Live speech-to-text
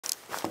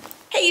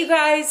Hey you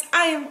guys,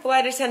 I am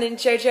flight attendant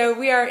Jojo.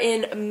 We are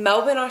in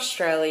Melbourne,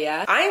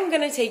 Australia. I am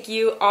gonna take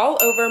you all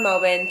over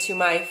Melbourne to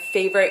my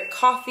favorite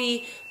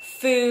coffee,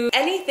 food,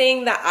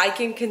 anything that I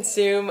can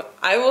consume,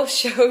 I will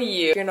show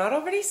you. If you're not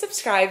already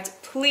subscribed,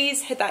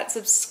 please hit that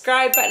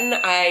subscribe button.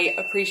 I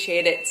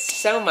appreciate it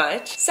so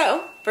much.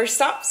 So, first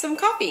stop, some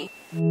coffee.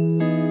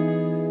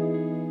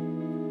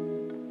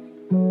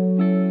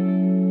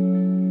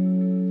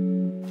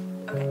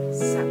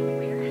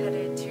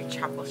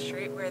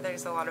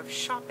 There's a lot of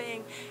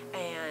shopping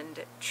and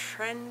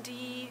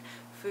trendy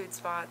food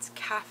spots,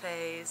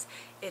 cafes.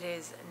 It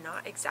is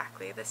not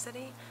exactly the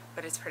city,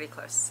 but it's pretty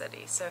close to the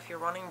city. So if you're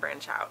wanting to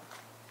branch out,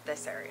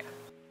 this area.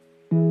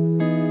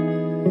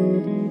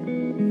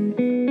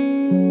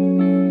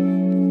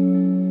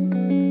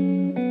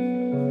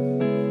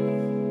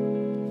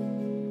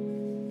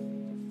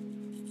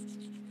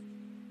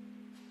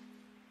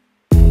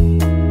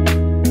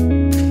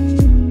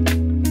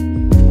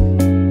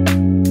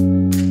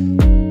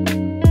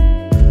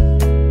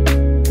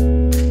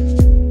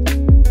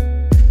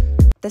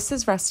 This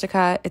is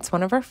Rustica. It's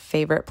one of our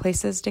favorite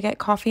places to get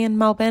coffee in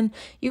Melbourne.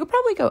 You could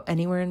probably go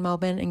anywhere in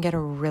Melbourne and get a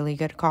really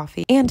good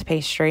coffee and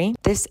pastry.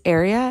 This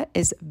area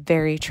is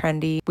very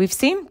trendy. We've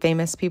seen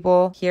famous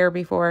people here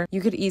before. You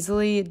could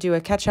easily do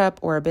a catch-up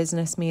or a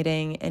business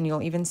meeting, and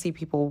you'll even see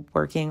people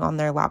working on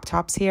their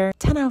laptops here.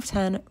 10 out of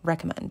 10,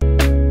 recommend.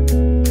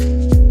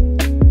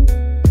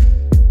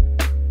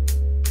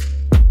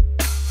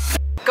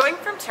 Going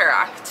from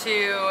Turak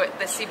to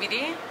the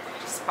CBD,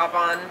 just pop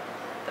on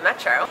the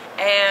metro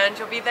and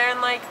you'll be there in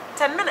like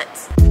 10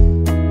 minutes.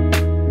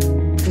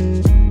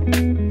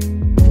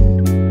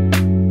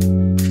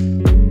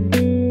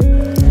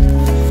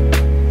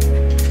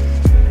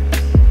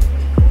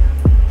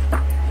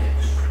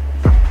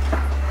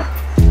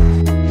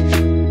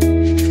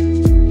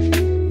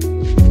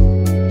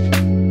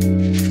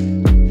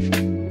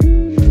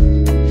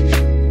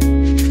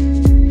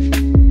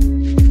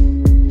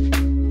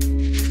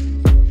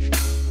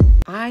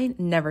 I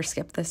never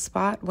skip this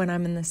spot when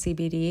I'm in the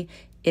CBD.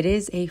 It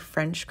is a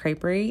French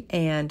creperie,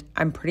 and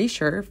I'm pretty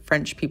sure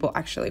French people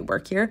actually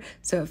work here,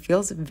 so it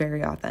feels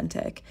very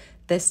authentic.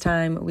 This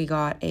time we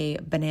got a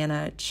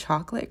banana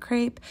chocolate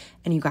crepe,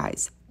 and you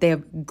guys, they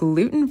have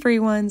gluten-free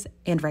ones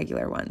and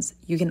regular ones.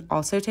 You can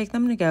also take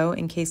them to go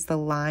in case the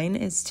line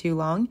is too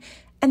long,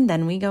 and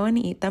then we go and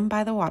eat them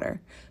by the water.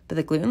 But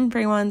the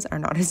gluten-free ones are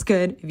not as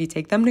good if you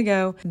take them to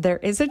go. There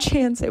is a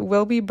chance it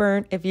will be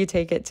burnt if you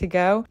take it to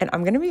go. And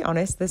I'm gonna be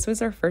honest, this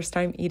was our first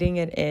time eating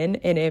it in,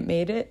 and it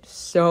made it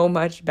so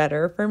much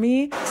better for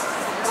me.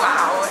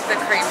 Wow, the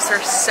crepes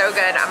are so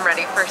good. I'm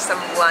ready for some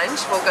lunch.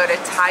 We'll go to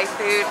Thai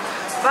food,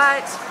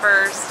 but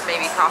first,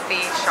 maybe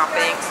coffee,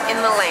 shopping in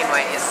the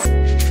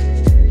laneways.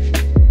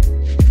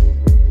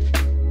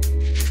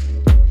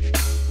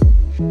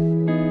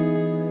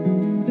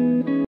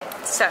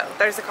 So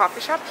there's a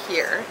coffee shop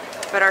here,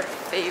 but our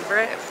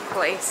favorite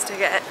place to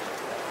get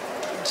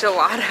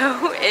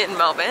gelato in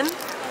Melbourne,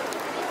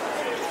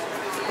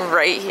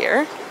 right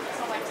here.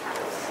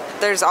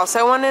 There's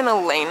also one in a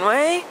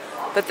laneway,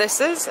 but this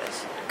is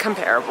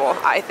comparable,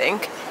 I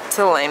think, to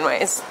the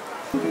laneways.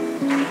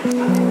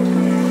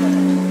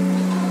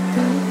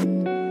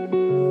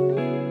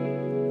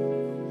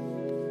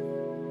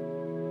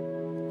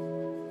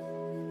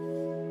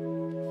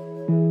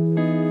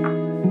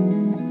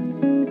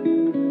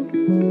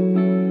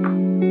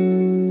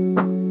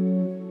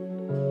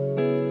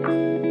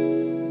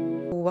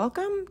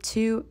 Welcome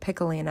to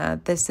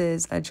Piccolina. This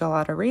is a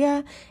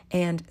gelateria,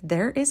 and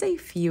there is a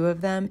few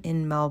of them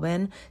in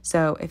Melbourne.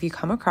 So if you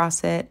come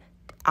across it,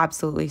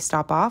 absolutely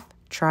stop off,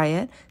 try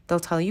it. They'll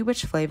tell you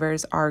which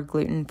flavors are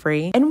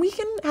gluten-free, and we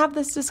can have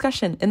this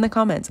discussion in the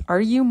comments. Are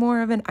you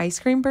more of an ice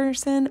cream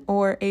person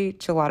or a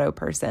gelato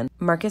person?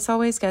 Marcus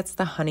always gets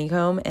the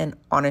honeycomb, and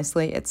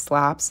honestly, it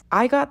slaps.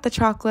 I got the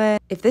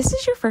chocolate. If this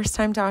is your first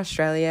time to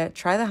Australia,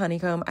 try the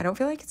honeycomb. I don't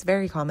feel like it's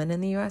very common in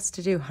the US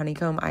to do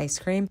honeycomb ice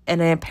cream, and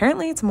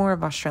apparently it's more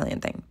of an Australian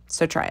thing,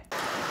 so try it.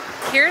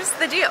 Here's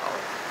the deal.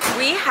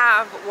 We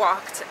have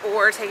walked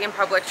or taken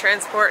public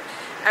transport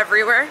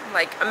everywhere,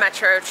 like a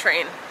metro,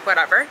 train,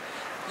 whatever.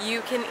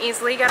 You can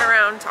easily get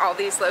around to all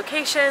these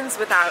locations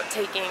without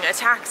taking a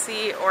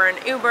taxi or an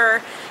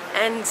Uber,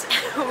 and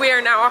we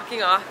are now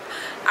walking off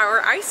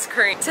our ice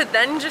cream to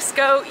then just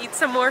go eat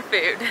some more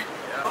food.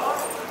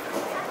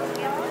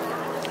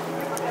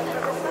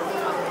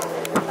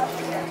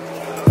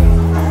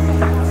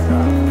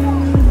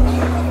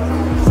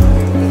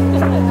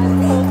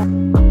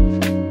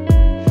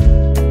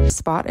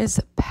 Spot is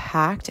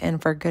packed,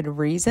 and for good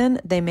reason.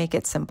 They make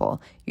it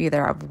simple. You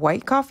either have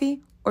white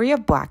coffee or you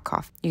have black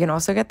coffee. You can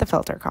also get the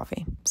filter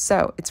coffee.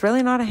 So it's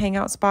really not a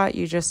hangout spot.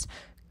 You just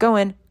go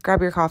in, grab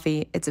your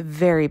coffee. It's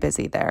very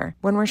busy there.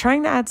 When we're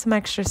trying to add some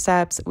extra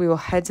steps, we will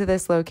head to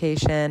this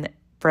location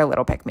for a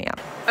little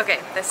pick-me-up. Okay,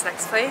 this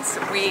next place,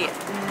 we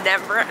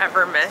never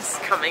ever miss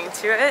coming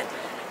to it,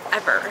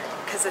 ever,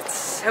 because it's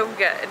so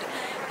good.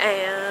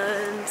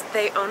 And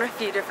they own a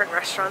few different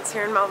restaurants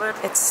here in Melbourne.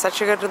 It's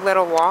such a good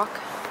little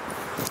walk.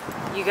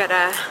 You get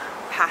a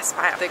pass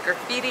by the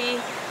graffiti.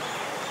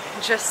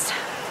 Just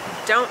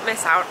don't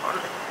miss out on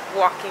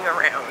walking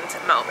around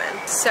Melbourne.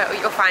 So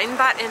you'll find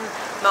that in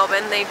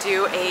Melbourne they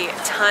do a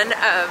ton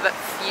of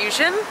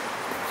fusion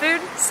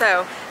food.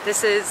 So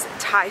this is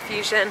Thai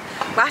fusion.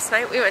 Last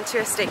night we went to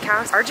a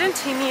steakhouse,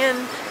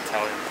 Argentinian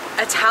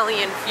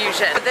Italian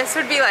fusion. This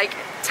would be like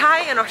Thai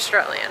and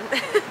Australian.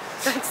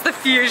 That's the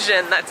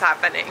fusion that's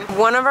happening.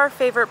 One of our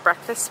favorite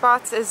breakfast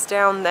spots is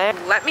down there.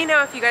 Let me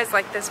know if you guys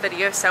like this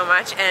video so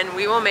much and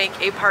we will make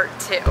a part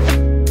 2.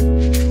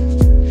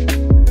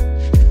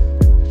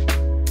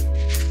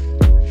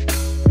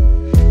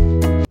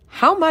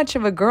 How much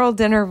of a girl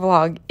dinner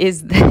vlog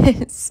is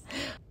this?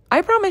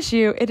 I promise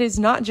you, it is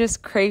not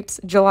just crepes,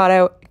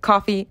 gelato,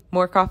 coffee,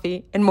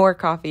 and more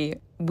coffee.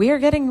 We are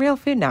getting real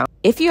food now.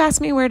 If you ask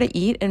me where to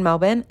eat in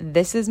Melbourne,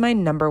 this is my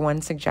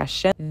 #1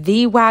 suggestion.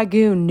 The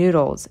Wagyu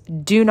noodles.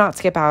 Do not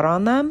skip out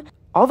on them.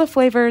 All the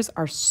flavors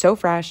are so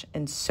fresh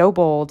and so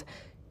bold.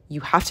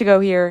 You have to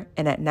go here,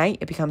 and at night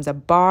it becomes a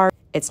bar.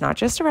 It's not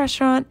just a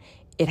restaurant.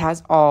 It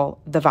has all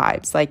the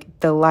vibes, like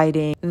the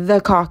lighting,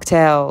 the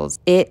cocktails.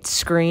 It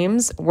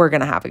screams, we're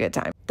gonna have a good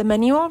time. The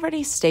menu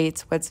already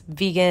states what's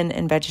vegan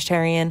and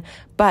vegetarian,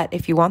 but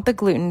if you want the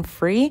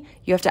gluten-free,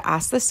 you have to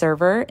ask the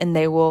server and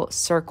they will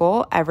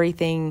circle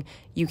everything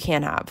you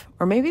can have.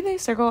 Or maybe they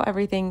circle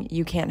everything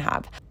you can't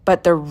have,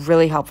 but they're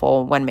really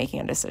helpful when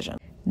making a decision.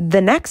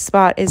 The next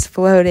spot is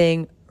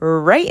floating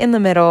right in the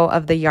middle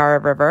of the Yarra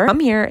River. Come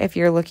here if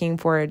you're looking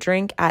for a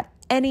drink at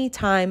any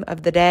time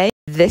of the day.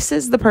 This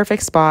is the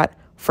perfect spot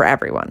for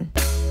everyone.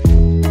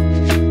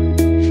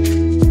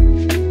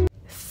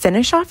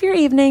 Finish off your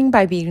evening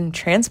by being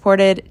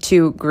transported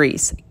to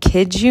Greece.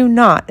 Kid you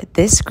not,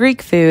 this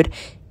Greek food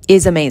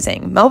is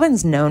amazing.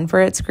 Melbourne's known for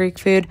its Greek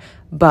food,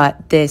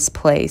 but this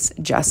place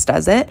just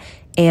does it.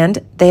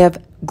 And they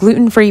have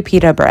gluten-free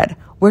pita bread.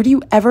 Where do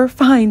you ever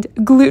find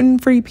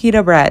gluten-free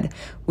pita bread?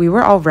 We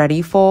were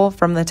already full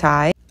from the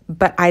Thai,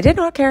 but I did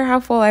not care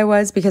how full I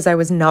was because I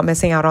was not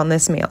missing out on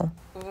this meal.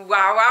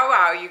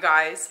 Wow, you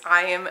guys.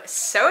 I am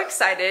so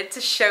excited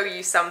to show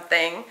you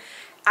something.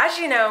 As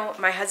you know,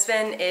 my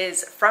husband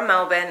is from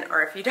Melbourne,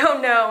 or if you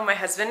don't know, my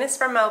husband is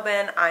from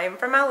Melbourne. I am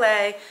from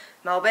LA,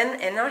 Melbourne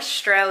in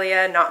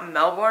Australia, not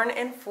Melbourne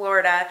in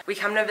Florida. We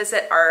come to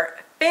visit our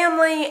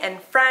family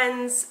and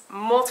friends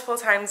multiple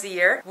times a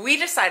year. We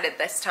decided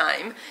this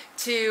time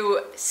to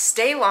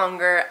stay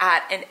longer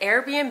at an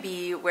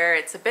Airbnb where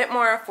it's a bit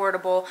more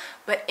affordable,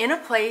 but in a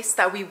place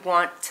that we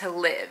want to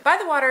live. By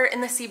the water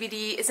in the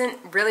CBD isn't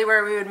really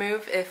where we would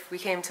move if we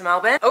came to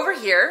Melbourne. Over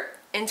here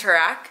in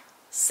Toorak,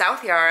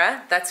 South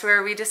Yarra, that's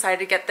where we decided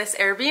to get this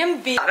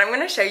Airbnb that I'm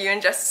gonna show you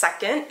in just a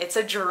second. It's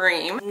a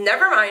dream.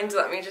 Never mind,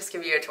 let me just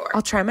give you a tour.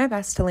 I'll try my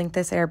best to link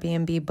this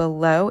Airbnb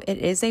below. It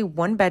is a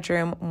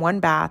 1-bedroom,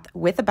 1-bath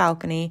with a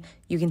balcony.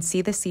 You can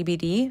see the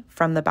CBD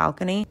from the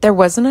balcony. There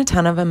wasn't a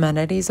ton of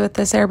amenities with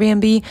this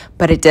Airbnb,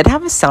 but it did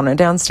have a sauna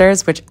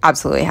downstairs, which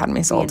absolutely had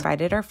me sold. We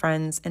invited our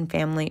friends and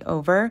family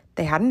over.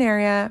 They had an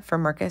area for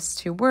Marcus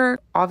to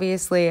work.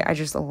 Obviously, I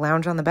just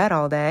lounged on the bed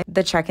all day.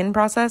 The check-in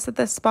process at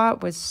this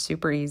spot was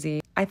super easy.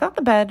 I thought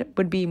the bed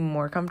would be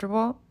more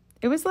comfortable.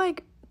 It was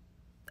like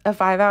a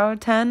 5 out of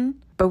 10,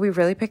 but we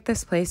really picked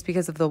this place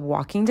because of the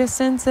walking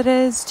distance it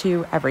is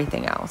to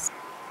everything else.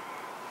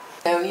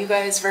 Now you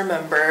guys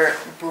remember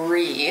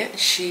Bree.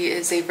 She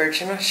is a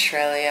Virgin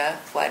Australia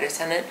flight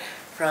attendant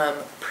from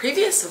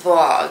previous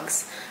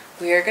vlogs.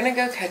 We are gonna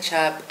go catch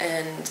up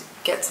and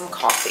get some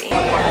coffee.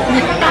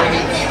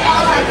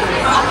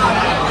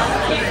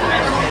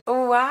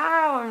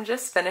 Wow, I'm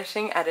just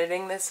finishing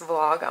editing this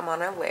vlog. I'm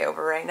on a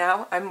layover right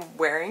now. I'm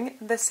wearing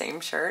the same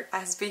shirt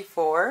as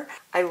before.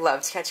 I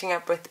loved catching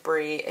up with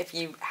Bree. If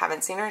you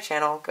haven't seen her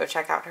channel, go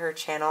check out her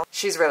channel.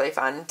 She's really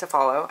fun to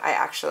follow. I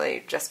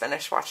actually just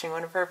finished watching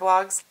one of her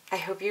vlogs. I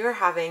hope you are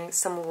having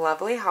some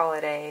lovely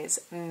holidays.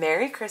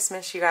 Merry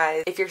Christmas, you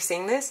guys. If you're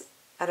seeing this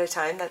at a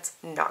time that's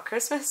not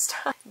Christmas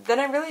time, then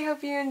I really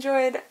hope you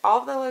enjoyed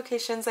all the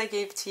locations I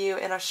gave to you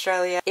in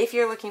Australia. If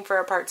you're looking for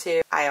a part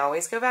 2, I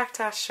always go back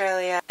to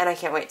Australia, and I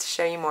can't wait to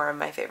show you more of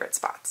my favorite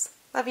spots.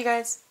 Love you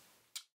guys.